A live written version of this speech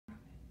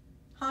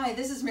Hi,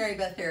 this is Mary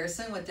Beth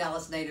Harrison with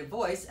Dallas Native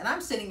Voice, and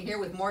I'm sitting here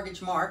with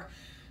Mortgage Mark.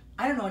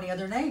 I don't know any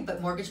other name but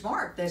Mortgage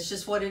Mark. That's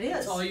just what it is.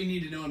 That's all you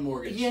need to know in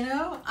mortgage. You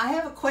know, I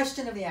have a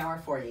question of the hour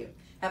for you.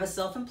 Have a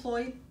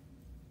self-employed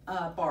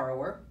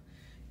borrower.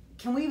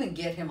 Can we even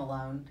get him a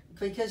loan?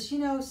 Because, you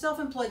know,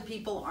 self-employed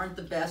people aren't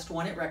the best,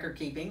 one, at record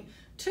keeping.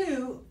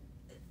 Two,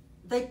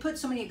 they put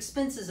so many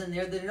expenses in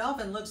there that it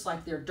often looks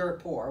like they're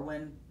dirt poor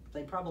when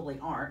they probably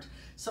aren't.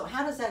 So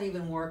how does that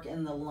even work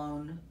in the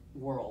loan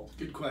world?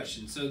 Good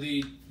question. So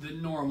the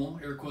normal,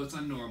 air quotes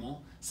on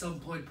normal,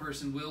 self-employed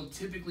person will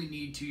typically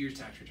need 2 years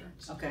tax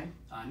returns. Okay.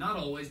 Not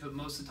always, but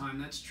most of the time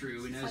that's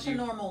true. And It's as like a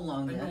normal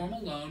loan. A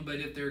normal loan, but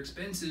if their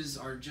expenses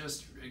are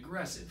just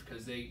aggressive,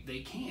 because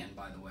they can,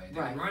 by the way. They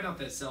Right. can write off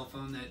that cell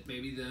phone that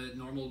maybe the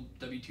normal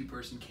W-2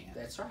 person can't.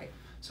 That's right.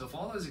 So if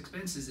all those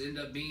expenses end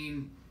up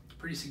being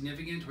pretty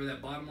significant where that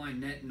bottom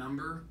line net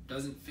number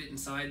doesn't fit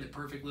inside the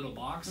perfect little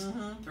box,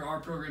 there are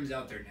programs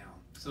out there now.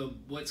 So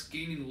what's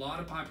gaining a lot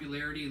of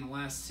popularity in the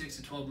last 6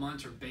 to 12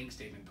 months are bank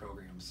statement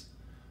programs.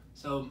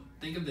 So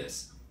think of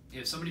this.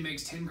 If somebody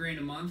makes 10 grand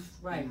a month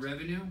Right. in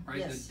revenue, right,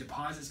 Yes. the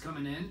deposits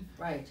coming in,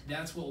 Right.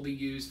 that's what will be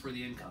used for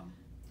the income.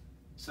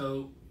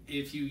 So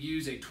if you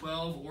use a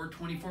 12 or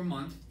 24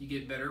 month, you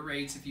get better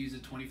rates if you use a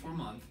 24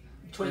 month.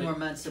 24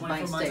 months of 24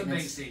 bank months statements. of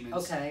bank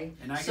statements. Okay.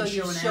 And I So can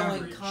you're show an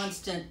showing average.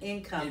 constant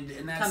income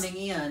And that's- coming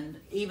in,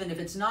 even if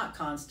it's not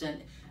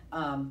constant.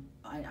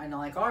 I know,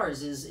 like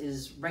ours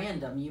is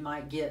random. You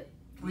might get.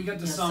 We got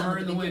the you know, some summer of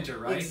and the big- winter,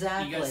 right?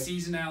 Exactly. You got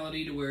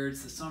seasonality to where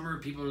it's the summer,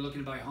 people are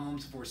looking to buy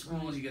homes before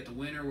schools. You got the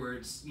winter where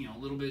it's, you know, a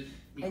little bit.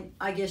 And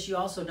I guess you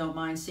also don't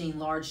mind seeing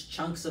large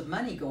chunks of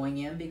money going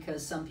in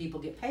because some people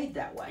get paid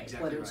that way,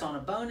 Exactly whether it's right. on a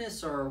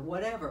bonus or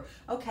whatever.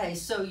 Okay,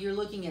 so you're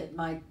looking at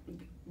my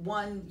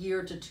 1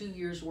 year to 2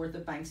 years worth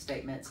of bank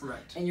statements.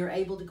 Correct. And you're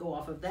able to go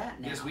off of that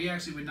now. Yes, we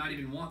actually would not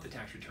even want the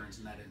tax returns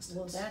in that instance.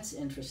 Well, that's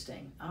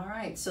interesting. All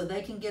right, so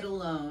they can get a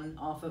loan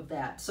off of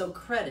that. So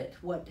credit,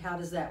 how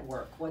does that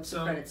work? What's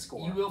the credit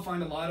score? You will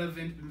find a lot of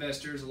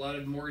investors, a lot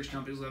of mortgage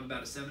companies will have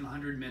about a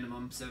 700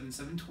 minimum,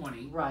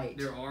 720. Right.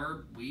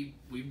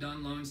 We've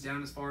done loans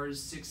down as far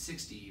as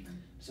 660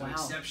 even. So Wow.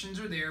 exceptions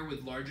are there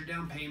with larger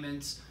down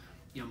payments,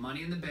 you know,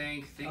 money in the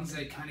bank, things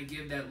that kind of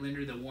give that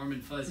lender the warm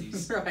and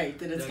fuzzies. Right,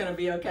 that it's going to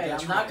be okay.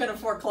 That's I'm not right. going to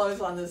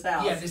foreclose on this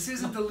house. Yeah, this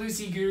isn't the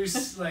loosey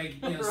goose like,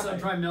 you know, Right.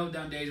 subprime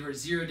meltdown days where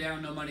it's zero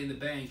down, no money in the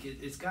bank.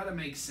 It's got to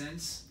make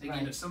sense. Again,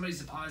 Right. if somebody's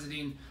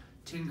depositing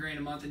 10 grand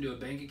a month into a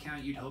bank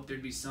account, you'd hope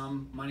there'd be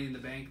some money in the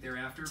bank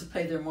thereafter. To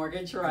pay their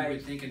mortgage, You right?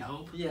 would think and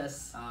hope.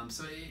 Yes.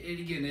 So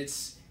again,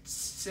 it's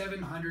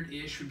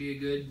 700-ish would be a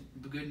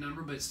good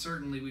number, but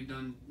certainly we've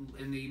done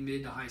in the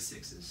mid to high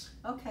sixes.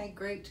 Okay,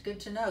 great.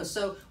 Good to know.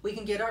 So we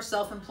can get our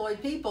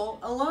self-employed people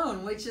a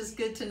loan, which is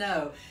good to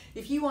know.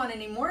 If you want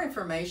any more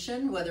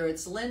information, whether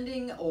it's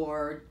lending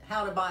or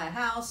how to buy a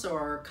house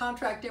or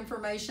contract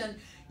information,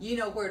 you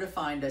know where to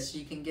find us.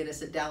 You can get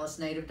us at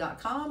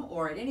dallasnative.com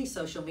or at any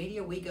social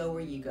media. We go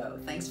where you go.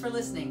 Thanks for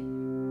listening.